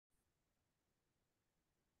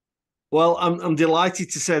Well, I'm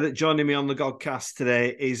delighted to say that joining me on the Godcast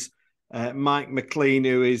today is Mike McClean,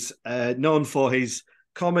 who is known for his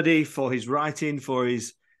comedy, for his writing, for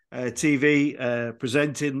his TV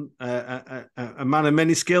presenting, a man of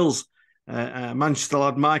many skills. Manchester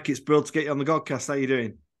lad, Mike, it's brilliant to get you on the Godcast. How are you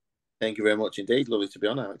doing? Thank you very much indeed. Lovely to be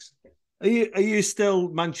on, Alex. Are you still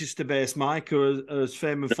Manchester based, Mike, or has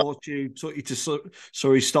fame and fortune took you to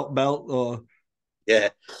Surrey Stop Belt? Or Yeah.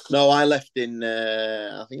 No, I left in,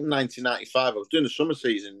 I think, 1995. I was doing the summer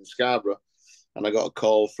season in Scarborough, and I got a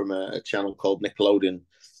call from a channel called Nickelodeon.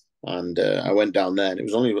 And I went down there, and it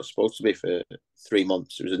was only supposed to be for 3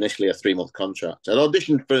 months. It was initially a 3-month contract. I'd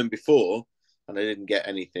auditioned for them before, and I didn't get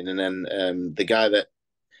anything. And then the guy that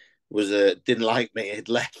was didn't like me had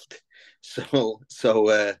left. So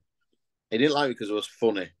he didn't like me because I was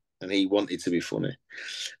funny, and he wanted to be funny.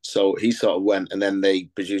 So he sort of went, and then the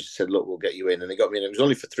producer said, "Look, we'll get you in," and they got me in. It was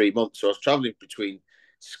only for 3 months, so I was travelling between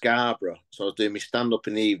Scarborough. So I was doing my stand up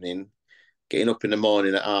in the evening, getting up in the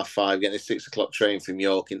morning at half 5, getting a 6 o'clock train from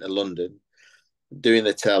York into London, doing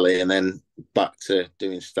the telly, and then back to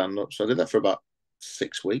doing stand up. So I did that for about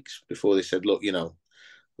 6 weeks before they said, "Look,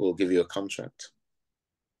 we'll give you a contract."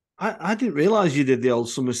 I didn't realise you did the old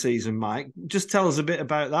summer season, Mike. Just tell us a bit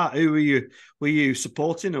about that. Who were you? Were you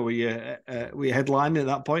supporting, or were you headlining at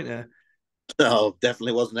that point? No,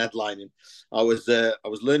 definitely wasn't headlining. I was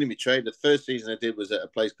learning my trade. The first season I did was at a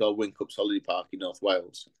place called Wincup's Holiday Park in North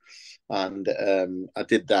Wales, and I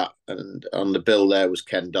did that. And on the bill there was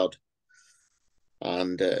Ken Dodd,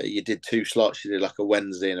 and you did two slots. You did like a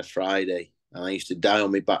Wednesday and a Friday, and I used to die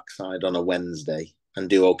on my backside on a Wednesday and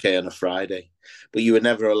do okay on a Friday, but you were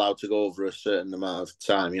never allowed to go over a certain amount of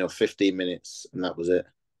time. 15 minutes, and that was it.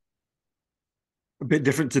 A bit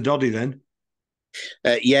different to Doddy then.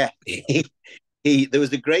 Yeah, there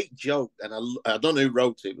was a great joke, and I don't know who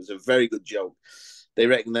wrote it. It was a very good joke. They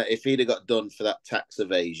reckon that if he'd have got done for that tax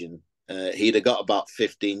evasion, he'd have got about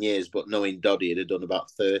 15 years, but knowing Doddy, he'd have done about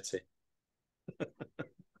 30.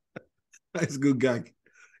 That's a good gag.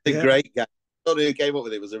 A Yeah. great gag. I don't know who came up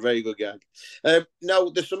with it. It was a very good gag.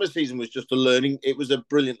 No, the summer season was just a learning. It was a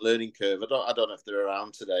brilliant learning curve. I don't know if they're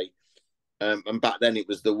around today. And back then, it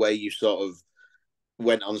was the way you sort of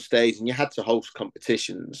went on stage, and you had to host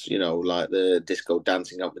competitions, like the disco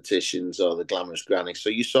dancing competitions or the glamorous granny. So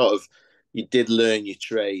you did learn your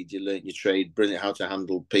trade. You learned your trade brilliant, how to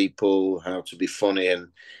handle people, how to be funny, and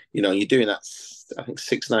you're doing that. I think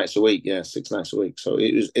 6 nights a week. Yeah, 6 nights a week. So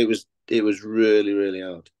it was really, really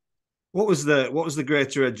hard. What was the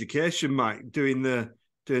greater education, Mike? Doing the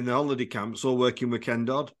holiday camps or working with Ken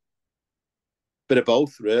Dodd? Bit of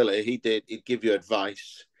both, really. He'd give you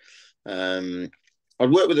advice. Um,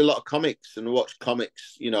 I'd work with a lot of comics and watch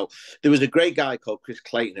comics. There was a great guy called Chris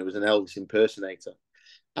Clayton who was an Elvis impersonator,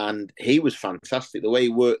 and he was fantastic. The way he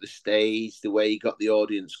worked the stage, the way he got the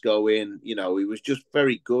audience going, he was just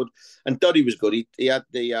very good. And Doddy was good. He had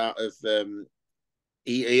the art of.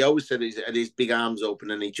 He always said he had his big arms open,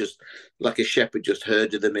 and he just, like a shepherd, just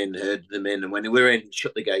herded them in, and when they were in,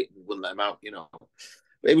 shut the gate and wouldn't let them out.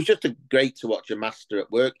 It was just great to watch a master at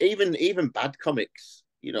work. Even bad comics,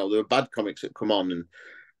 there were bad comics that come on and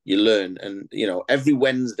you learn. And every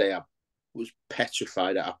Wednesday I was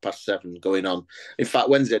petrified at 7:30 going on. In fact,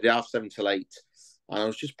 Wednesday I did 7:30 till 8, and I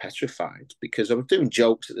was just petrified because I was doing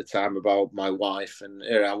jokes at the time about my wife, and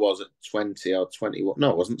here I was at 20 or 21.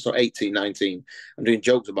 No, I wasn't. So 18, 19. I'm doing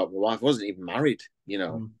jokes about my wife. I wasn't even married.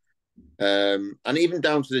 Mm. And even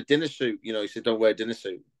down to the dinner suit, he said, "Don't wear a dinner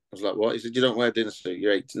suit." I was like, "What?" He said, "You don't wear a dinner suit.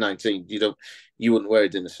 You're 18, 19. You wouldn't wear a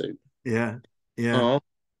dinner suit." Yeah, yeah. Oh,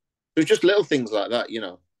 it was just little things like that.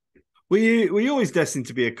 Were you always destined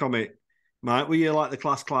to be a comic, Mike? Were you like the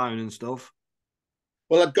class clown and stuff?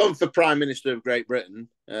 Well, I'd gone for Prime Minister of Great Britain,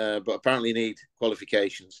 but apparently need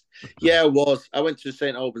qualifications. Yeah, I was. I went to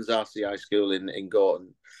St Albans RCI School in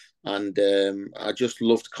Gorton, and I just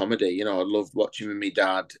loved comedy. I loved watching with my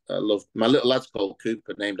dad. I loved my little lad's called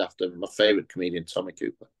Cooper, named after my favourite comedian, Tommy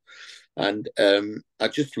Cooper. And I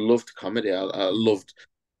just loved comedy. I loved,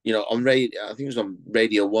 on radio. I think it was on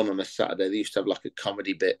Radio One on a Saturday. They used to have like a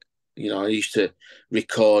comedy bit. I used to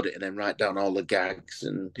record it and then write down all the gags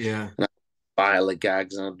Yeah. and file the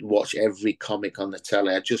gags, and I'd watch every comic on the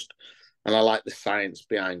telly. And I like the science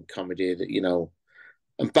behind comedy that.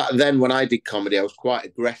 And back then, when I did comedy, I was quite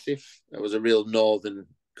aggressive. I was a real northern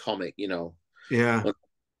comic. Yeah.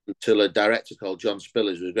 Until a director called John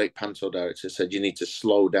Spillers, who was a great panto director, said you need to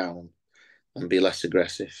slow down and be less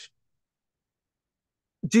aggressive.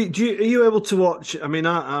 Are you able to watch? I mean,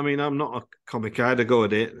 I'm not a comic. I had a go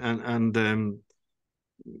at it, and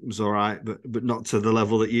it was all right, but not to the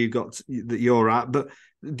level that you're at. But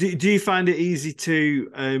Do you find it easy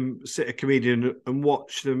to sit a comedian and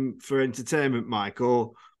watch them for entertainment, Mike,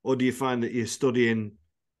 or do you find that you're studying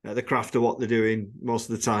the craft of what they're doing most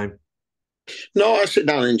of the time? No, I sit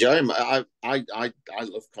down and enjoy them. I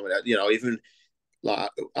love comedy. You know, even like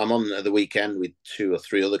I'm on the weekend with two or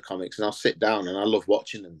three other comics, and I'll sit down and I love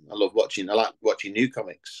watching them. I like watching new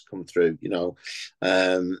comics come through. You know,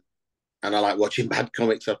 and I like watching bad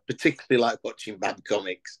comics. I particularly like watching bad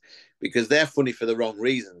comics because they're funny for the wrong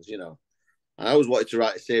reasons. You know, and I always wanted to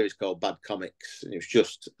write a series called Bad Comics, and it was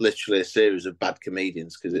just literally a series of bad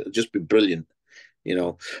comedians because it'll just be brilliant. You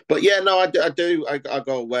know, but yeah, no, I do. I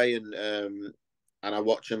go away and I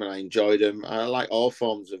watch them and I enjoy them. I like all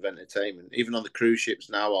forms of entertainment. Even on the cruise ships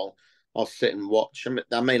now, I'll sit and watch.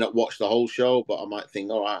 I may not watch the whole show, but I might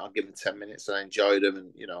think, all right, I'll give them 10 minutes and I enjoy them.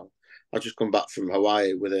 And you know, I just come back from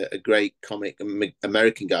Hawaii with a great comic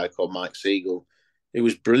American guy called Mike Siegel. It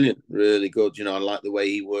was brilliant, really good. You know, I like the way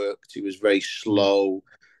he worked. He was very slow.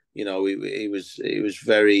 You know, he was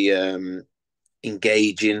very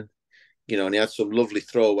engaging, you know, and he had some lovely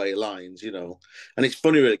throwaway lines, you know. And it's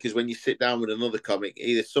funny, really, because when you sit down with another comic,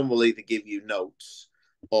 some will either give you notes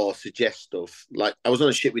or suggest stuff. Like I was on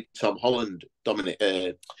a ship with Tom Holland, Dominic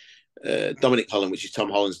Holland, which is Tom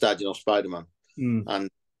Holland's dad, you know, Spider-Man. Mm. And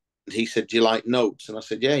he said, "Do you like notes?" And I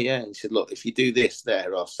said, "Yeah, yeah." And he said, "Look, if you do this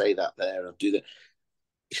there, I'll say that there, I'll do that."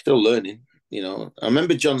 He's still learning, you know. I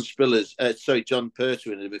remember John Pertwee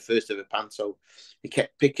in my first ever panto. He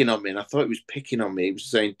kept picking on me, and I thought he was picking on me. He was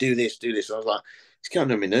saying, "Do this, do this." And I was like, "He's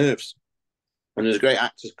getting on my nerves." And there's a great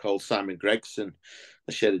actor called Simon Gregson.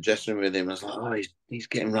 I shared a dressing room with him. I was like, "Oh, he's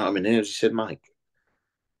getting right on my nerves." He said, "Mike,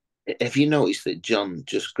 have you noticed that John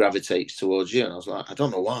just gravitates towards you?" And I was like, "I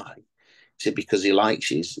don't know why." He said, "Because he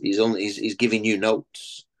likes you. He's giving you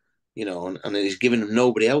notes, you know, and he's giving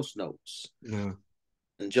nobody else notes." No.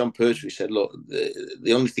 And John Pertwee said, "Look,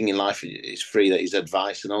 the only thing in life is free that is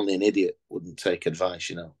advice, and only an idiot wouldn't take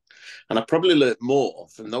advice, you know." And I probably learned more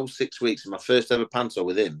from those 6 weeks in my first ever panto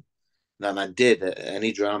with him than I did at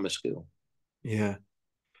any drama school. Yeah.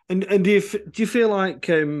 And do you feel like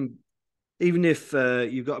even if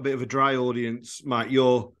you've got a bit of a dry audience, Mike,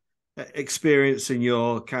 your experience and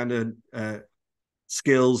your kind of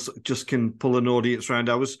skills just can pull an audience around?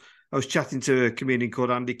 I was chatting to a comedian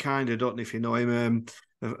called Andy Kind. I don't know if you know him.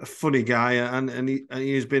 A funny guy, and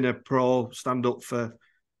he's been a pro stand up for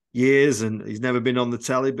years, and he's never been on the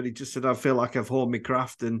telly. But he just said, "I feel like I've honed my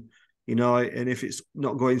craft, and you know, and if it's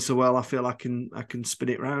not going so well, I feel I can spin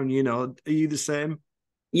it round." You know, are you the same?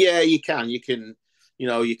 Yeah, you can. You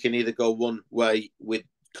know, you can either go one way with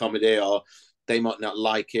comedy, or they might not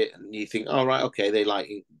like it, and you think, "All right, okay, they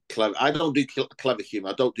like it clever." I don't do clever humor.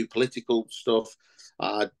 I don't do political stuff.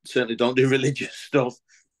 I certainly don't do religious stuff.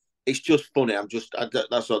 It's just funny.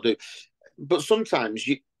 That's what I do. But sometimes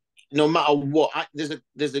no matter what,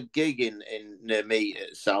 there's a gig in near me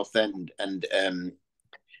at Southend, and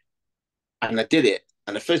I did it.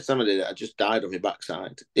 And the first time I did it, I just died on my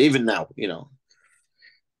backside. Even now, you know.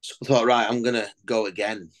 So I thought, right, I'm gonna go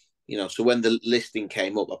again. You know, so when the listing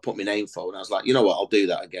came up, I put my name forward, and I was like, you know what, I'll do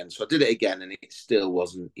that again. So I did it again, and it still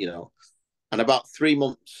wasn't, you know. And about 3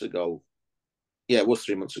 months ago, yeah, it was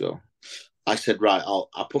 3 months ago. I said, right, I'll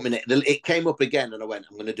put my name. It came up again, and I went,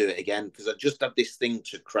 I'm going to do it again because I just had this thing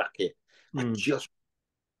to crack it. And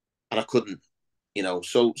I couldn't, you know.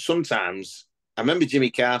 So sometimes I remember Jimmy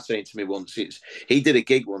Carr saying to me once, he did a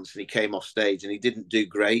gig once and he came off stage and he didn't do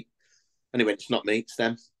great. And he went, "It's not me, it's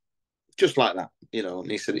them." Just like that, you know. And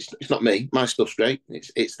he said, it's not me. My stuff's great.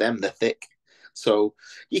 It's them. They're thick. So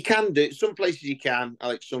you can do it. Some places you can,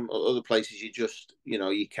 like some other places you just, you know,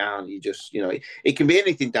 you can't. You just, you know, it can be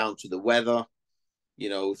anything down to the weather. You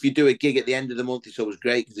know, if you do a gig at the end of the month, it's always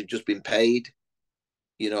great because they've just been paid.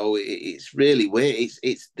 You know, it's really weird.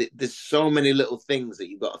 There's so many little things that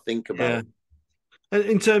you've got to think Yeah. about.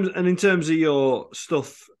 And in terms of your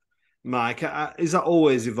stuff, Mike, is that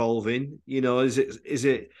always evolving? You know, is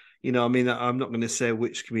it? You know, I mean, I'm not going to say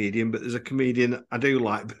which comedian, but there's a comedian I do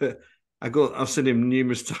like, but I've seen him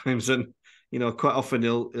numerous times, and you know, quite often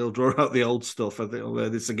he'll draw out the old stuff. I think I'll wear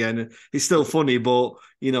this again. He's still funny, but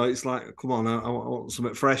you know, it's like, come on, I want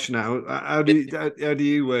something fresh now. How do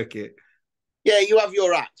you work it? Yeah, you have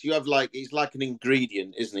your act. You have it's like an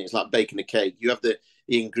ingredient, isn't it? It's like baking a cake. You have the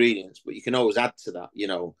ingredients, but you can always add to that, you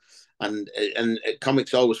know. And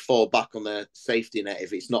comics always fall back on their safety net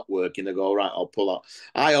if it's not working. They go, "All right, I'll pull out."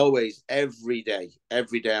 I always every day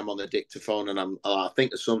I'm on the dictaphone and I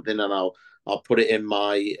think of something and I'll put it in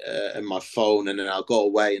my phone and then I'll go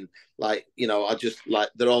away and like, you know, I just like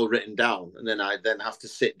they're all written down and then I have to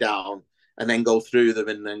sit down and then go through them,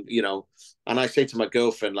 and then and I say to my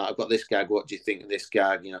girlfriend, like, I've got this gag, what do you think of this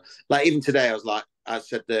gag? Like even today I was like, I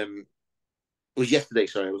said, it was yesterday,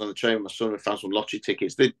 sorry, I was on the train with my son and found some lottery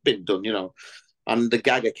tickets. They'd been done, and the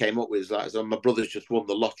gag I came up with is like, so my brother's just won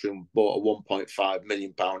the lottery and bought a £1.5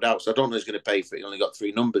 million house. I don't know who's going to pay for it. He only got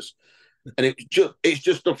 3 numbers. And it's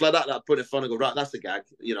just stuff like that I put it fun and go, right, that's the gag,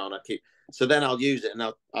 and I keep. So then I'll use it, and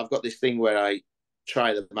I've got this thing where I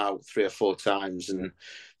try them out 3 or 4 times and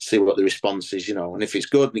see what the response is, And if it's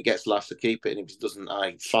good and it gets laughs, I keep it, and if it doesn't,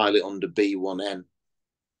 I file it under B1N.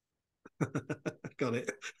 Got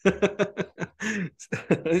it.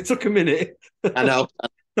 It took a minute. I know.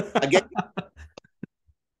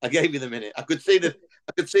 I gave you the minute. I could see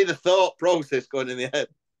the thought process going in the head.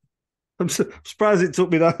 I'm surprised it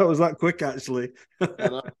took me that. I was that quick, actually. I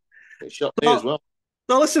know. It shocked me as well.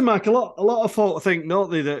 No, listen, Mike. A lot of folk think,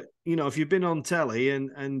 don't they, that if you've been on telly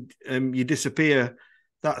and you disappear,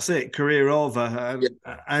 that's it, career over.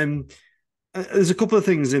 There's a couple of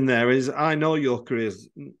things in there. Is I know your career's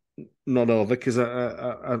not over because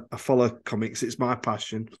I follow comics. It's my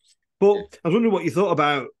passion. But I was wondering what you thought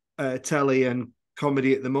about telly and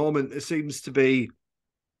comedy at the moment. There seems to be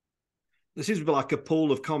like a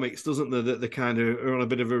pool of comics, doesn't there, that they kind of are on a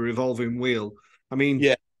bit of a revolving wheel. I mean,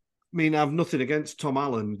 I've nothing against Tom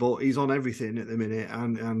Allen, but he's on everything at the minute,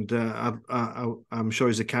 and I'm sure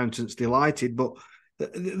his accountant's delighted. But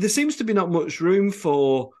there seems to be not much room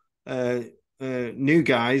for new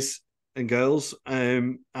guys and girls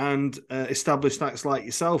and established acts like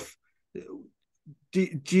yourself.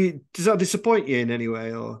 Does that disappoint you in any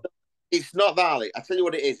way, or? It's not that, Ali. I tell you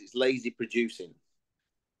what it is. It's lazy producing.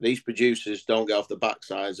 These producers don't get off the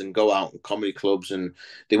backsides and go out in comedy clubs, and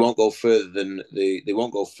they won't go further than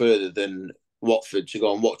Watford to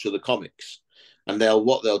go and watch other comics. And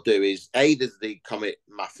what they'll do is, there's the comic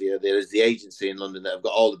mafia, there's the agency in London that have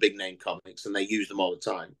got all the big name comics, and they use them all the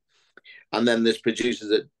time. And then there's producers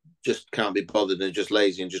that just can't be bothered and are just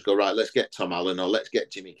lazy and just go, right, let's get Tom Allen, or let's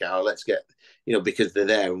get Jimmy Carroll, let's get, because they're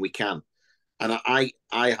there and we can. And I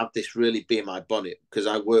have this really be in my bonnet because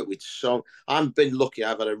I work with I've been lucky.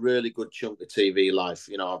 I've had a really good chunk of TV life.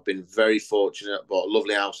 I've been very fortunate, bought a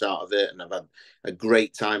lovely house out of it, and I've had a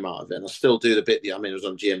great time out of it. And I still do the bit. I was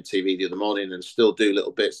on GMTV the other morning and still do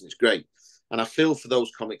little bits, and it's great. And I feel for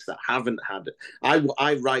those comics that haven't had it.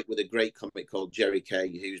 I write with a great comic called Jerry Kay,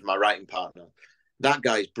 who's my writing partner. That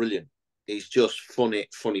guy's brilliant. He's just funny.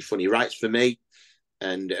 He writes for me,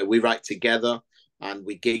 and we write together. And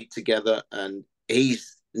we gig together, and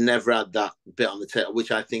he's never had that bit on the table,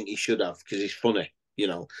 which I think he should have because he's funny.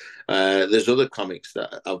 There's other comics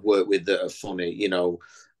that I've worked with that are funny,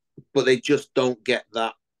 but they just don't get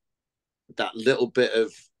that little bit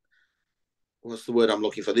of, what's the word I'm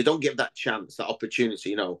looking for? They don't get that chance, that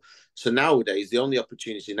opportunity, So nowadays, the only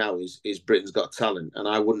opportunity now is Britain's Got Talent, and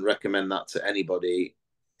I wouldn't recommend that to anybody.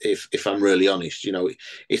 If I'm really honest,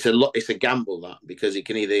 it's a gamble, that, because it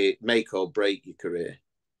can either make or break your career.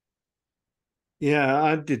 Yeah,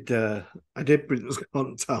 I did Britain's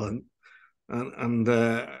Got Talent, and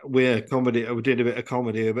we're comedy. We did a bit of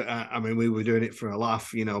comedy, but we were doing it for a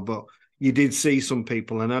laugh, but you did see some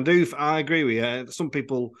people, and I agree with you. Some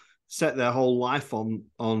people set their whole life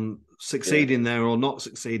on succeeding there or not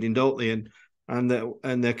succeeding, don't they? And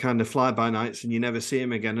they're kind of fly by nights, and you never see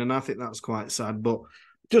them again. And I think that's quite sad, but.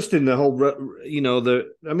 Just in the whole, I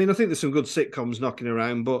think there's some good sitcoms knocking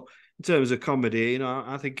around, but in terms of comedy,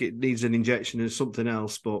 I think it needs an injection of something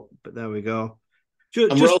else. But there we go.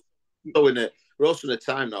 We're also in a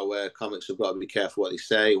time now where comics have got to be careful what they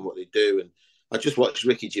say and what they do. And I just watched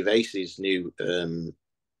Ricky Gervais's new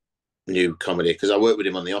comedy because I worked with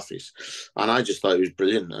him on The Office, and I just thought he was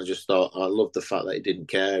brilliant. I just thought I loved the fact that he didn't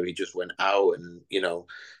care. He just went out and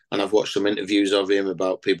And I've watched some interviews of him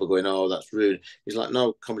about people going, "Oh, that's rude." He's like,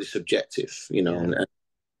 "No, comedy's subjective, Yeah.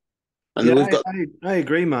 And we've got. I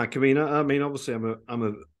agree, Mike. Obviously, I'm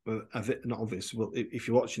a not obvious. Well, if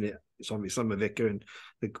you're watching it, it's obvious I'm a vicar, and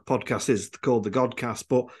the podcast is called the Godcast.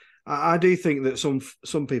 But I do think that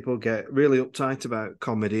some people get really uptight about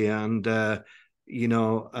comedy, and I've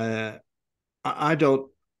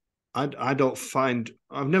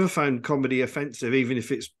never found comedy offensive, even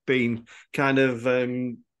if it's been kind of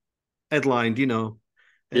headlined, Yeah.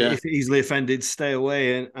 if easily offended, stay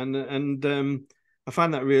away. And I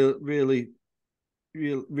find that really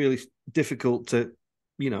difficult to,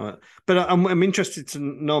 but I'm interested to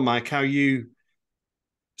know, Mike, how you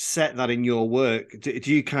set that in your work. Do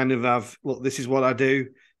you kind of have, look, this is what I do,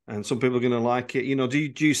 and some people are going to like it,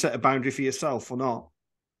 do you set a boundary for yourself or not?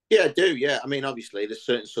 Yeah, I do. Yeah. Obviously there's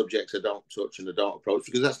certain subjects I don't touch and I don't approach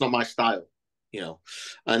because that's not my style,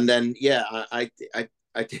 And then,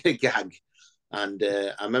 I did a gag And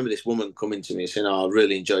I remember this woman coming to me saying, "Oh, I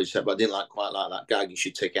really enjoyed it, but I didn't quite like that gag. You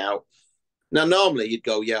should take it out." Now, normally you'd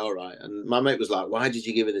go, "Yeah, all right." And my mate was like, "Why did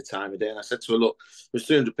you give it the time of day?" And I said to her, "Look, there's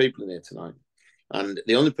 300 people in here tonight. And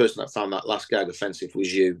the only person that found that last gag offensive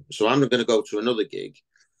was you. So I'm not going to go to another gig.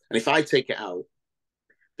 And if I take it out,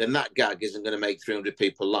 then that gag isn't going to make 300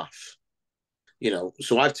 people laugh.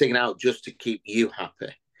 So I've taken it out just to keep you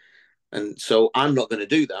happy. And so I'm not going to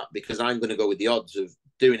do that because I'm going to go with the odds of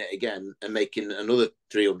doing it again and making another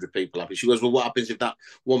 300 people happy." She goes, "Well, what happens if that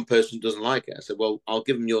one person doesn't like it?" I said, "Well, I'll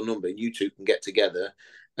give them your number and you two can get together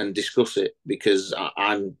and discuss it because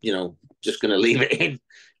I'm, just going to leave it in,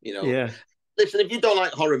 Yeah. Listen, if you don't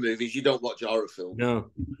like horror movies, you don't watch a horror film.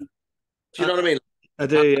 No. Do you know what I mean? I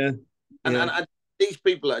do, yeah. And these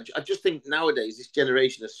people, I just think nowadays, this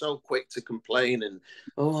generation is so quick to complain and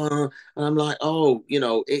I'm like,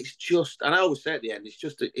 it's just, and I always say at the end, it's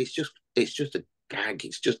just a gag.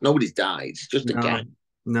 It's just nobody's died. It's just a gag.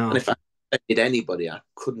 No. And if I affected anybody, I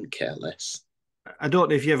couldn't care less. I don't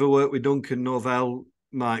know if you ever worked with Duncan Novell,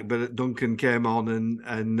 Mike, but Duncan came on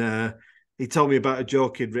and he told me about a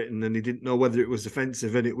joke he'd written and he didn't know whether it was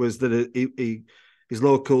offensive, and it was that his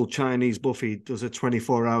local Chinese buffet does a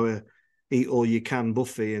 24-hour eat all you can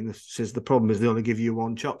buffet, and says the problem is they only give you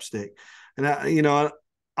one chopstick. And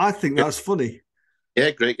I think that's funny. Yeah,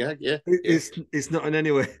 great gag. Yeah, it's not in any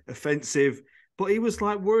way offensive, but he was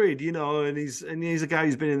worried, and he's a guy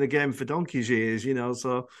who's been in the game for donkey's years,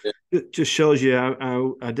 so it just shows you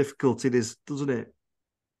how difficult it is, doesn't it?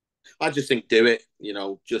 I just think do it,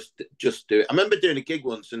 just do it. I remember doing a gig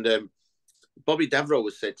once, and Bobby Davro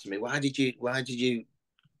was said to me, "Why did you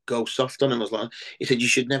go soft on him?" I was like, he said, "You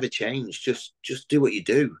should never change. Just do what you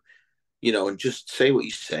do, and just say what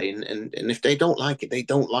you say. And if they don't like it, they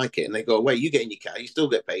don't like it, and they go away. You get in your car, you still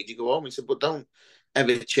get paid. You go home." He said, "But don't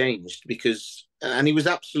ever change because." And he was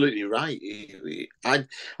absolutely right. I'd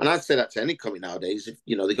say that to any comic nowadays. If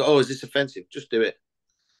they go, "Oh, is this offensive?" Just do it.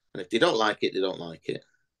 And if they don't like it, they don't like it.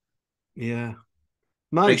 Yeah,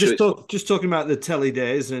 Mike, just talking about the telly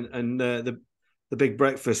days and the big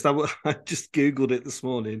breakfast. I just googled it this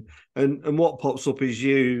morning, and what pops up is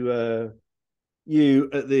you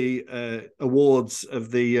at the awards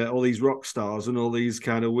of the all these rock stars and all these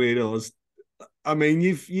kind of weirdos. I mean,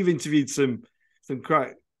 you've interviewed some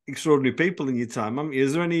quite extraordinary people in your time, haven't you?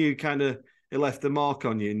 Is there any who kind of left a mark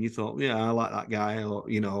on you and you thought, yeah, I like that guy, or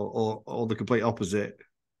the complete opposite?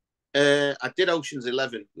 I did Ocean's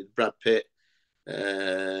 11 with Brad Pitt.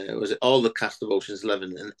 It was all the cast of Ocean's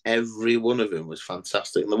 11, and every one of them was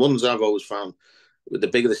fantastic. And the ones I've always found, the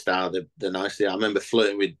bigger the star, the nicer. I remember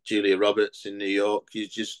flirting with Julia Roberts in New York.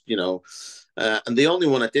 He's just, and the only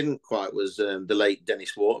one I didn't quite was the late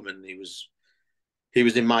Dennis Waterman. He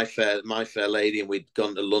was in My Fair Lady, and we'd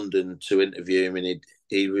gone to London to interview him, and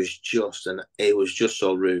he was just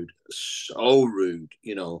so rude,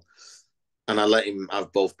 And I let him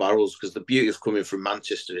have both barrels because the beauty of coming from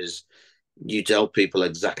Manchester is you tell people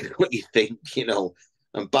exactly what you think,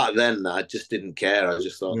 And back then, I just didn't care. I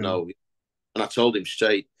just thought no, and I told him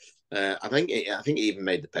straight. I think he even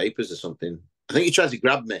made the papers or something. I think he tried to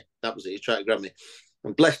grab me. That was it. He tried to grab me.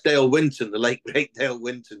 And bless Dale Winton, the late great Dale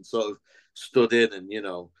Winton, sort of stood in, and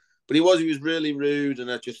but he was really rude,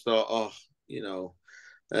 and I just thought,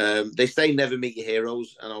 they say never meet your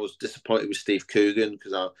heroes, and I was disappointed with Steve Coogan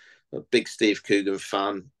because I'm a big Steve Coogan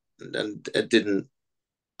fan, and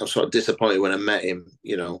I'm sort of disappointed when I met him,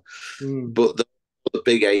 But the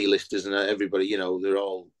big A-listers and everybody, they're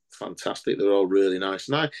all fantastic. They're all really nice.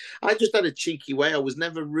 And I just had a cheeky way. I was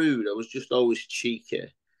never rude. I was just always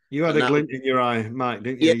cheeky. You had a glint in your eye, Mike,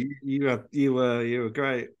 didn't you? Yeah. You were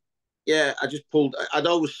great. Yeah, I just pulled. I'd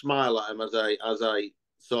always smile at him as I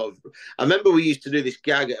sort of. I remember we used to do this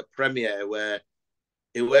gag at a premiere where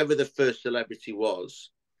whoever the first celebrity was,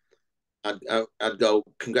 I'd go,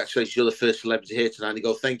 "Congratulations, you're the first celebrity here tonight." And he'd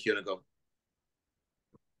go, "Thank you," and I go,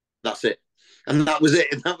 "That's it." And that was it.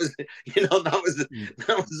 And that was,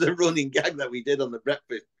 that was a running gag that we did on the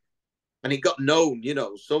breakfast, and it got known,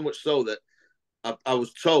 so much so that I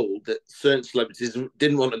was told that certain celebrities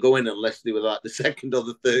didn't want to go in unless they were like the second or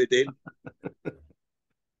the third in.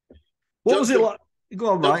 What was it like? Go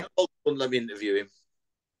on, Mike. Wouldn't let me interview him.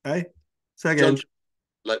 Hey, say again. John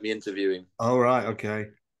let me interview him. Oh, right, okay.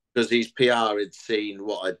 Because his PR had seen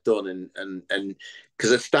what I'd done, and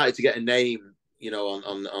because I started to get a name,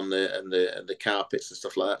 on the carpets and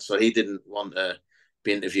stuff like that. So he didn't want to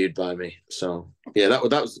be interviewed by me. So yeah, that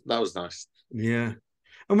was nice. Yeah.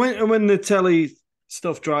 And when the telly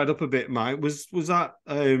stuff dried up a bit, Mike, was that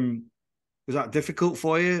difficult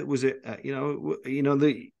for you? Was it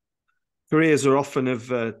careers are often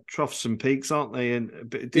of troughs and peaks, aren't they? And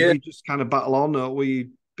did Yeah. you just kind of battle on, or were you a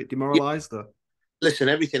bit demoralised? Or Listen,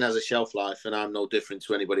 everything has a shelf life, and I'm no different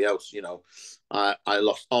to anybody else. You know, I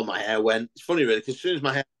lost all my hair. Went. It's funny, really, because as soon as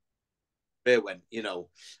my hair went,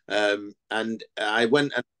 and I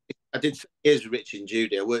went and I did 7 years with Richard and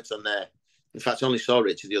Judy. I worked on there. In fact, I only saw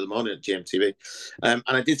Richard the other morning at GMTV, and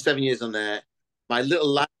I did 7 years on there. My little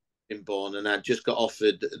lad had been born, and I just got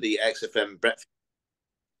offered the XFM breakfast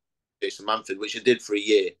Jason Manford, which I did for a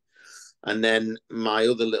year. And then my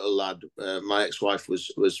other little lad, my ex-wife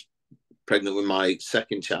was pregnant with my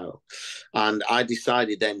second child, and I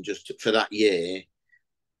decided then just for that year,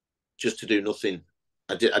 just to do nothing.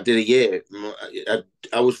 I did a year.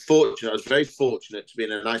 I was fortunate. I was very fortunate to be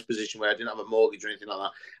in a nice position where I didn't have a mortgage or anything like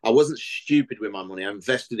that. I wasn't stupid with my money. I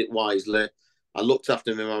invested it wisely. I looked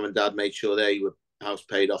after my mum and dad, made sure they were house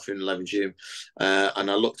paid off in 11 June,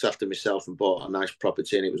 and I looked after myself and bought a nice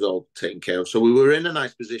property, and it was all taken care of. So we were in a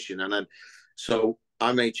nice position, and then so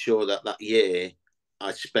I made sure that year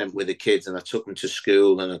I spent with the kids, and I took them to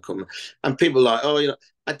school, and I come and people were like, oh,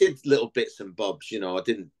 I did little bits and bobs, I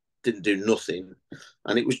didn't do nothing,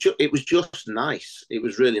 and it was just nice. It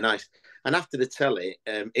was really nice. And after the telly,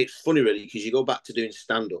 it's funny really because you go back to doing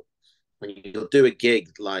stand up, and you'll do a gig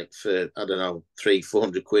like for I don't know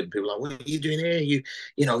 300-400 quid. People are like, what are you doing here?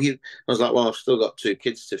 I was like, well, I've still got 2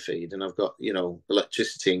 kids to feed, and I've got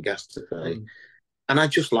electricity and gas to pay, and I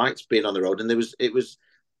just liked being on the road. And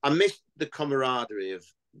I missed the camaraderie of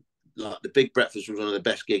like the Big Breakfast was one of the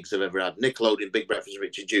best gigs I've ever had. Nickelodeon Big Breakfast,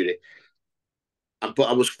 Richard Judy. But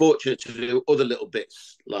I was fortunate to do other little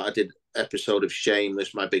bits. Like I did an episode of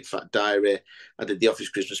Shameless, My Big Fat Diary. I did the Office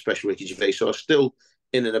Christmas Special, Ricky Gervais. So I was still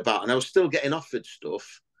in and about, and I was still getting offered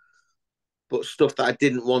stuff, but stuff that I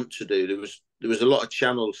didn't want to do. There was a lot of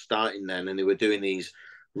channels starting then, and they were doing these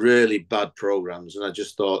really bad programs, and I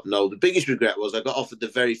just thought, no. The biggest regret was I got offered the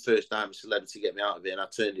very first time a celebrity to get me out of it, and I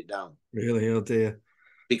turned it down. Really? Oh dear.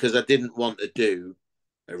 Because I didn't want to do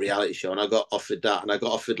a reality show, and I got offered that, and I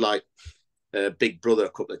got offered like Big Brother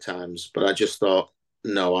a couple of times, but I just thought,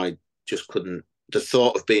 no, I just couldn't. The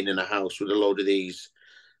thought of being in a house with a load of these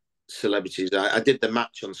celebrities. I did the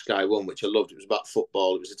match on Sky1, which I loved. It was about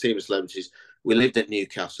football. It was a team of celebrities. We lived at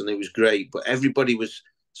Newcastle, and it was great, but everybody was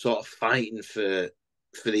sort of fighting for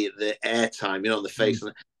the airtime, on the face.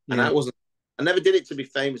 And I wasn't. I never did it to be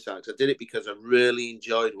famous, Alex. I did it because I really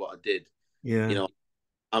enjoyed what I did. Yeah.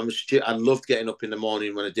 I loved getting up in the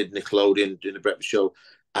morning when I did Nickelodeon, doing the breakfast show.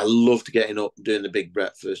 I loved getting up, doing the big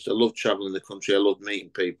breakfast. I loved traveling the country. I loved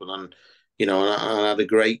meeting people, and I had a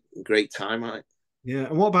great time on it. Yeah.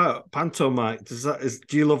 And what about panto, Mike? Do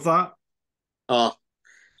you love that? Oh,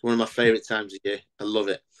 it's one of my favourite times of year. I love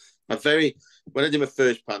it. When I did my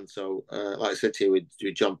first panto, like I said to you,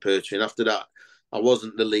 with John Pertwee, and after that, I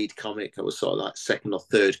wasn't the lead comic. I was sort of like second or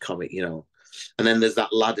third comic, And then there's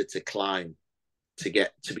that ladder to climb to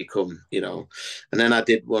get to become, And then I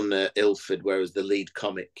did one at Ilford where I was the lead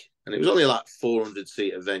comic, and it was only like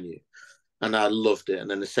 400-seater venue, and I loved it.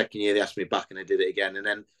 And then the second year they asked me back, and I did it again. And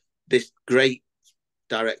then this great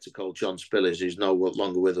director called John Spillers, who's no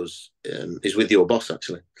longer with us, is with your boss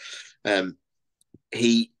actually.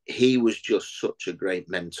 He was just such a great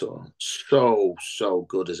mentor, so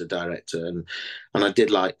good as a director, and I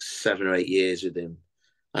did like 7 or 8 years with him.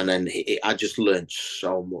 And then I just learned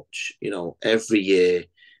so much. Every year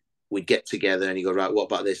we'd get together and he'd go, right, what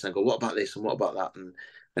about this? And I go, what about this? And what about that? And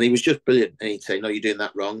he was just brilliant. And he'd say, no, you're doing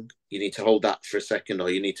that wrong. You need to hold that for a second, or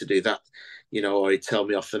you need to do that, or he'd tell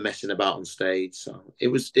me off for messing about on stage. So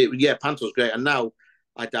Panto was great. And now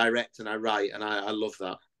I direct and I write, and I love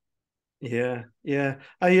that. Yeah, yeah.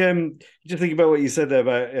 I just think about what you said there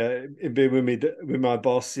about being with my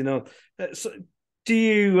boss. So do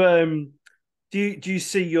you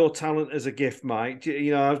see your talent as a gift, Mike?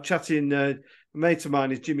 I'm chatting. A mate of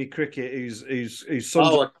mine is Jimmy Cricket, whose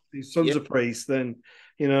son's a priest. Then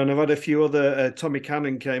and I've had a few other. Tommy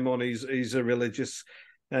Cannon came on. He's a religious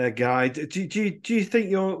guy. Do you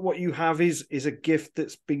think what you have is a gift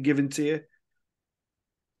that's been given to you?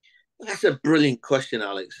 That's a brilliant question,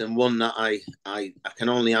 Alex, and one that I can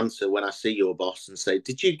only answer when I see your boss and say,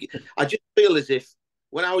 "Did you?" I just feel as if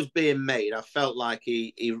when I was being made, I felt like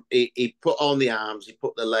he put on the arms, he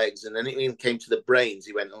put the legs, and then it came to the brains.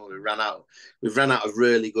 He went, "Oh, we've run out of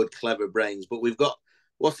really good, clever brains, but we've got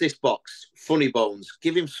what's this box? Funny bones.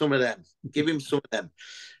 Give him some of them. Give him some of them."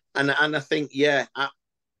 And I think, yeah,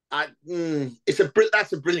 that's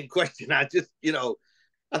a brilliant question. I just,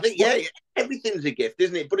 I think, yeah, everything's a gift,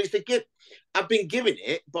 isn't it? But it's a gift. I've been given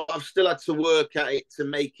it, but I've still had to work at it to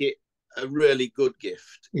make it a really good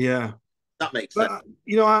gift. Yeah. That makes sense. But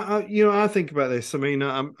I think about this. I mean,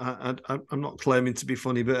 I'm not claiming to be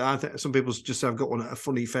funny, but I think some people just say I've got a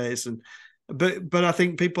funny face, but I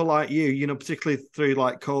think people like you, particularly through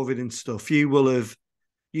like COVID and stuff, you will have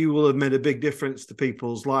made a big difference to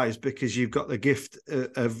people's lives because you've got the gift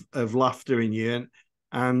of laughter in you,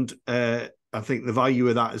 and I think the value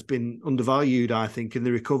of that has been undervalued. I think in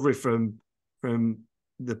the recovery from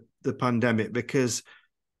the pandemic, because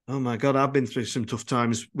oh my God, I've been through some tough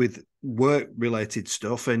times with work related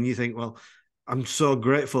stuff, and you think, well, I'm so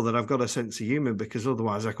grateful that I've got a sense of humor because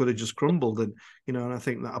otherwise I could have just crumbled, and and I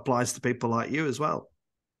think that applies to people like you as well.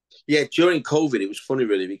 Yeah, during COVID, it was funny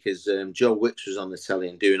really because Joe Wicks was on the telly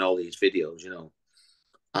and doing all these videos,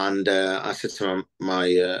 and I said to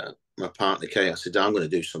my partner Kay, I said, I'm going to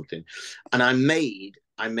do something, and I made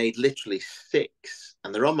literally 6,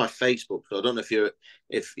 and they're on my Facebook. So I don't know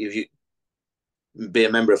if you be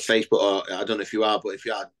a member of Facebook, or I don't know if you are, but if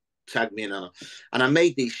you are, tag me in on it. And I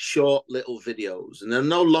made these short little videos, and they're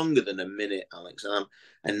no longer than a minute, Alex.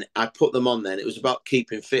 And I put them on there, and it was about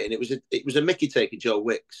keeping fit, and it was a Mickey take of Joe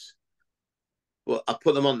Wicks. Well, I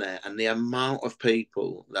put them on there, and the amount of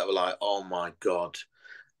people that were like, "Oh my God,"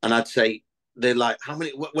 and I'd say they're like, "How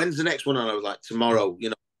many? When's the next one?" And I was like, "Tomorrow,"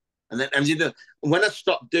 And then when I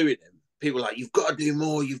stopped doing them, people were like, "You've got to do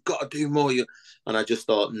more. You've got to do more." And I just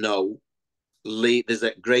thought, no. There's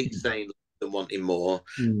that great saying than wanting more,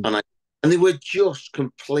 and they were just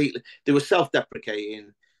completely, they were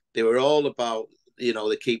self-deprecating, they were all about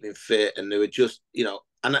they're keeping fit, and they were just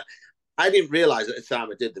and I didn't realize at the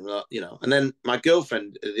time I did them, and then my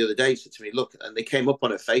girlfriend the other day said to me, look, and they came up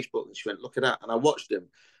on her Facebook, and she went, look at that, and I watched them,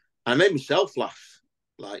 and I made myself laugh,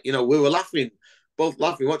 like we were laughing, both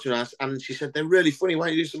laughing watching us, and she said, they're really funny, why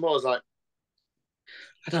don't you do some more? I was like,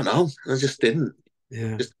 I don't know, I just didn't.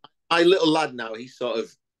 Just, my little lad now, he's sort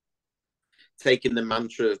of taking the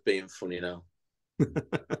mantra of being funny now.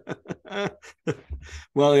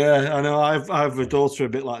 Well, yeah, I know. I've a daughter a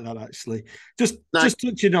bit like that actually. Just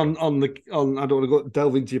touching on I don't want to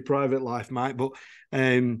delve into your private life, Mike, but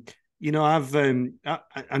I've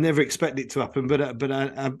I never expected it to happen, but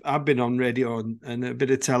I've been on radio and a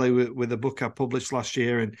bit of telly with a book I published last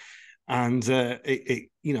year, and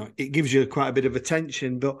it gives you quite a bit of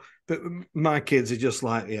attention, but my kids are just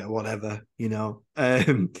like, yeah, whatever,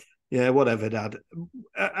 yeah, whatever, Dad.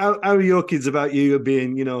 How are your kids about you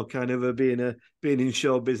being, kind of being in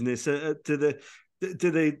show business? Do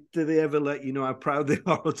they ever let you know how proud they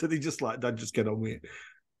are, or do they just like, Dad, just get on with it?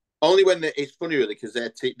 Only when it's funny really, because they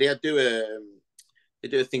do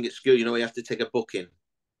a thing at school, you have to take a book in.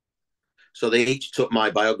 So they each took my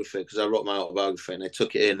biography because I wrote my autobiography, and they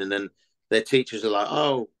took it in, and then their teachers are like,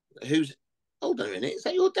 "Oh, hold on a minute, is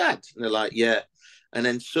that your dad?" And they're like, "Yeah." And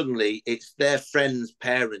then suddenly it's their friends'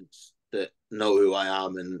 parents that know who I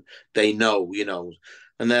am, and they know,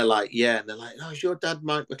 and they're like, "Yeah." And they're like, "Oh, is your dad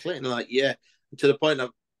Mike McClean?" And they're like, "Yeah." And to the point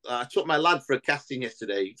of, I took my lad for a casting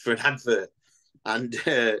yesterday for an advert, and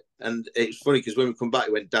it's funny because when we come back,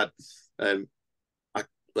 he went, "Dad, I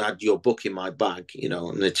had your book in my bag,"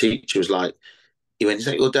 and the teacher was like, he went, "Is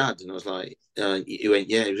that your dad?" And I was like, he went,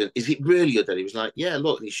 "Yeah." He was like, "Is it really your dad?" He was like, "Yeah,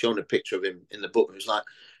 look." And he's shown a picture of him in the book. And he was like,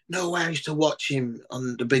 "No way, I used to watch him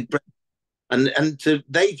on the Big Break." And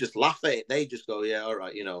they just laugh at it. They just go, "Yeah, all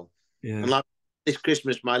right," Yeah. And like this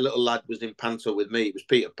Christmas, my little lad was in Panto with me. It was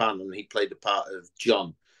Peter Pan, and he played the part of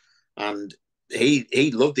John. And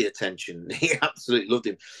he loved the attention. He absolutely loved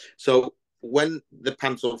him. So when the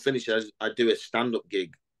Panto finishes, I do a stand-up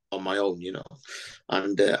gig on my own,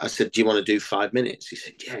 And I said, "Do you want to do 5 minutes?" He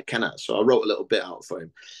said, "Yeah, can I?" So I wrote a little bit out for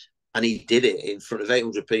him, and he did it in front of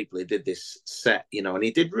 800 people. He did this set, and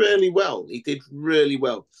he did really well.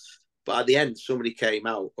 But at the end, somebody came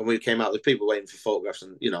out. When we came out, there's people waiting for photographs,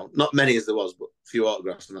 and not many as there was, but a few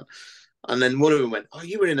autographs and that. And then one of them went, "Oh,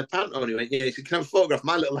 you were in the panto?" And he went, "Yeah." He said, "Can I have a photograph?"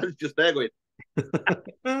 My little lad's just there going,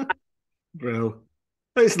 bro.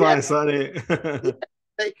 It's nice, isn't it?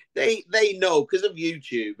 They know because of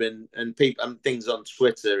YouTube and people and things on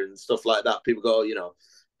Twitter and stuff like that. People go,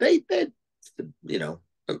 they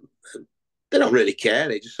they don't really care.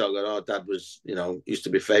 They just sort of go, "Oh, Dad was used to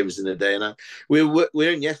be famous in the day." And we were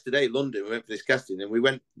in yesterday, London. We went for this casting, and we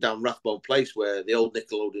went down Rathbone Place where the old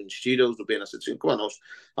Nickelodeon studios would be. And I said to him, "Come on,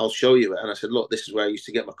 I'll show you it." And I said, "Look, this is where I used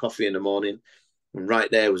to get my coffee in the morning." And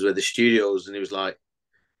right there was where the studios. And he was like,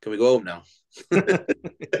 "Can we go home now?"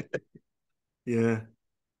 Yeah.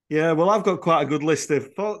 Yeah, well, I've got quite a good list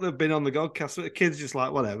of folk that have been on the Godcast, but the kids just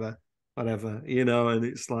like, whatever, and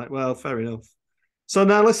it's like, well, fair enough. So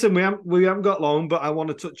now, listen, we haven't got long, but I want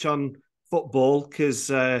to touch on football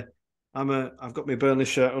because I've got my Burnley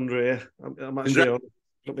shirt under here. I'm actually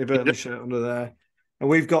got my Burnley shirt under there, and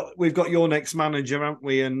we've got your next manager, haven't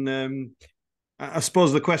we? And I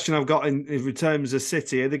suppose the question I've got in terms of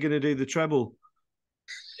City, are they going to do the treble?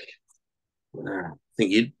 I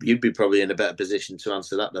think you'd be probably in a better position to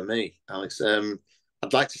answer that than me, Alex.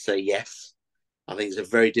 I'd like to say yes. I think it's a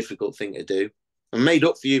very difficult thing to do. I'm made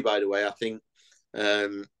up for you, by the way. I think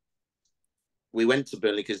we went to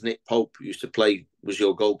Burnley because Nick Pope was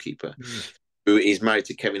your goalkeeper. Who is married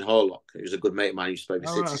to Kevin Horlock, who's a good mate of mine who used to play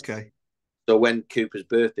for City. Right, okay. So when Cooper's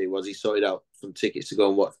birthday was, he sorted out some tickets to go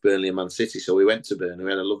and watch Burnley and Man City. So we went to Burnley.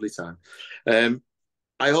 We had a lovely time.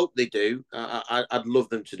 I hope they do. I'd love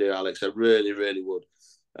them to do, Alex. I really, really would.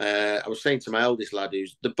 I was saying to my eldest lad,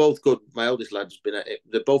 they're both good. My eldest lad's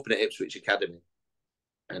they've both been at Ipswich Academy,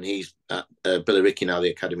 and he's at Billericay now,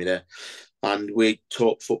 the academy there. And we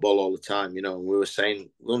talk football all the time, you know. And we were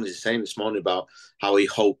saying this morning about how he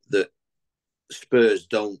hoped that Spurs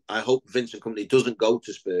don't. I hope Vincent Kompany doesn't go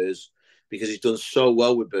to Spurs because he's done so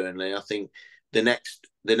well with Burnley. I think the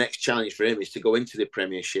next challenge for him is to go into the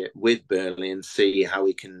Premiership with Burnley and see how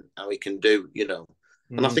he can do, you know.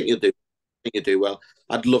 And I think he'll do. I think he'll do well.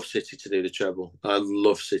 I'd love City to do the treble. I'd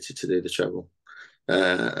love City to do the treble.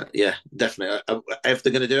 Yeah, definitely. If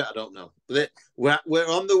they're going to do it, I don't know. We're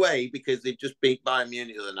on the way because they've just beat Bayern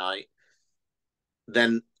Munich the other night.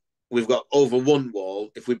 Then we've got over one wall.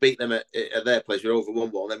 If we beat them at their place, we're over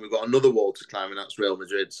one wall. Then we've got another wall to climb, and that's Real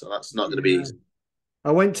Madrid. So that's not going to be easy.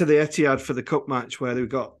 I went to the Etihad for the cup match where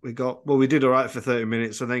we did all right for 30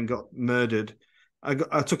 minutes and then got murdered.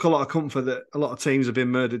 I took a lot of comfort that a lot of teams have been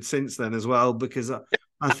murdered since then as well, because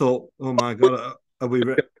I thought, oh my God, are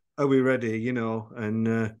we ready? You know, and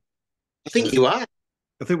I think you are.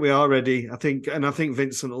 I think we are ready. I think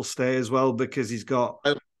Vincent will stay as well because he's got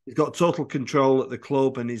total control at the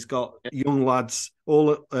club, and he's got young lads,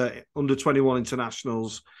 all under 21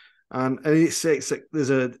 internationals. And there's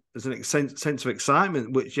an sense of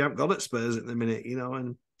excitement which you haven't got at Spurs at the minute, you know.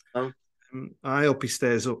 And I hope he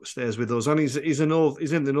stays with us. And he's in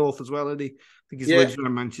the north as well, isn't he? I think he lives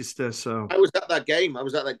around Manchester. So I was at that game,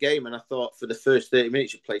 and I thought for the first 30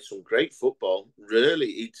 minutes you played some great football. Really,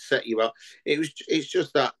 he'd set you up. It's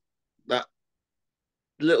just that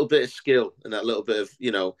little bit of skill and that little bit of,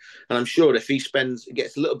 you know. And I'm sure if he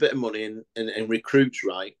gets a little bit of money and recruits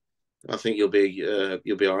right, I think you'll be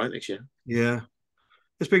all right next year. Yeah,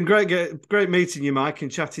 it's been great meeting you, Mike,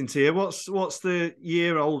 and chatting to you. What's the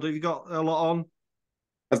year old? Have you got a lot on?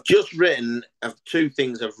 I've just written. Two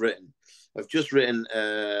things I've written. I've just written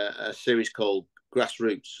a series called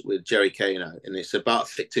Grassroots with Jerry Kay now, and it's about a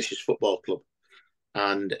fictitious football club.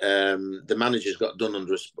 And the manager's got done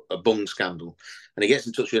under a bung scandal, and he gets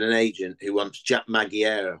in touch with an agent who wants Jack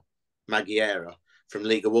Magiera from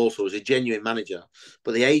League of Walsall as a genuine manager,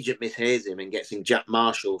 but the agent mishears him and gets him Jack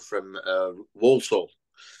Marshall from Walsall.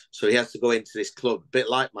 So he has to go into this club, a bit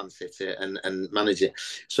like Man City, and manage it.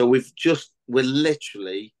 So we've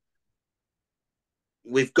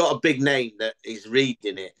got a big name that is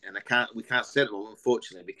reading it, and we can't say it,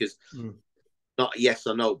 unfortunately, because not yes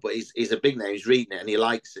or no, but he's a big name. He's reading it and he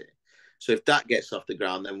likes it. So if that gets off the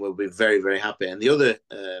ground, then we'll be very, very happy. And the other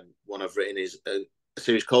one I've written is a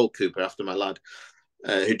series called Cooper, after my lad,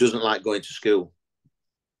 who doesn't like going to school.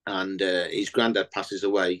 And his granddad passes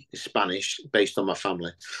away. He's Spanish, based on my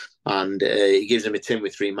family. And he gives him a tin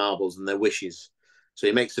with 3 marbles and their wishes. So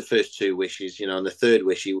he makes the first 2 wishes, you know, and the third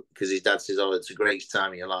wish, because his dad says, oh, it's the greatest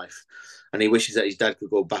time of your life. And he wishes that his dad could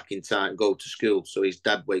go back in time, go to school. So his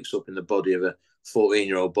dad wakes up in the body of a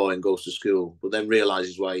 14-year-old boy and goes to school, but then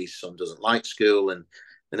realizes why his son doesn't like school, and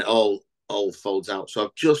it all folds out. So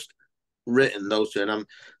I've just written those 2, and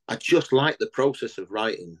I just like the process of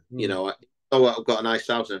writing. You know, I've got a nice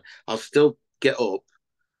house, and I'll still get up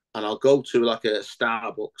and I'll go to like a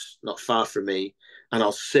Starbucks not far from me, and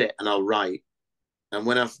I'll sit and I'll write. And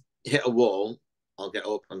when I've hit a wall, I'll get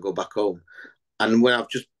up and go back home. And when I've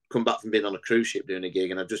just come back from being on a cruise ship doing a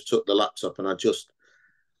gig, and I just took the laptop, and I'm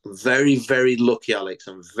very, very lucky, Alex.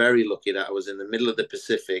 I'm very lucky that I was in the middle of the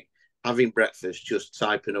Pacific having breakfast, just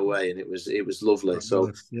typing away, and it was lovely.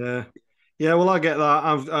 So yeah. Well, I get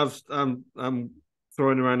that. I'm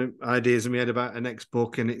throwing around ideas in my head about a next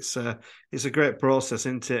book, and it's a great process,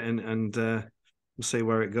 isn't it? And we'll see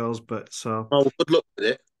where it goes. But so, good luck with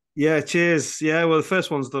it. Yeah, cheers. Yeah, well, the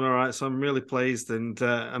first one's done all right, so I'm really pleased, and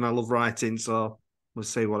I love writing, so we'll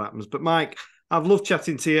see what happens. But Mike, I've loved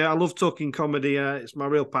chatting to you. I love talking comedy. It's my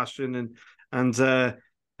real passion. And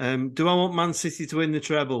do I want Man City to win the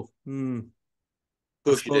treble? I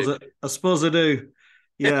suppose I do.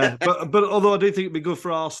 Yeah, but although I do think it'd be good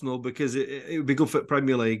for Arsenal because it would be good for the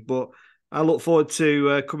Premier League. But I look forward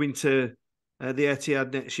to coming to the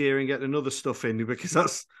Etihad next year and getting another stuff in,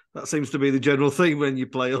 because that seems to be the general theme when you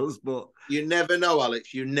play us. But you never know,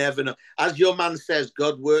 Alex. You never know. As your man says,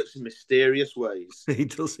 God works in mysterious ways. He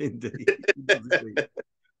does indeed. He does indeed.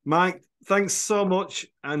 Mike, thanks so much,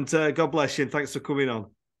 and God bless you, and thanks for coming on.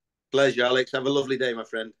 Pleasure, Alex. Have a lovely day, my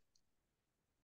friend.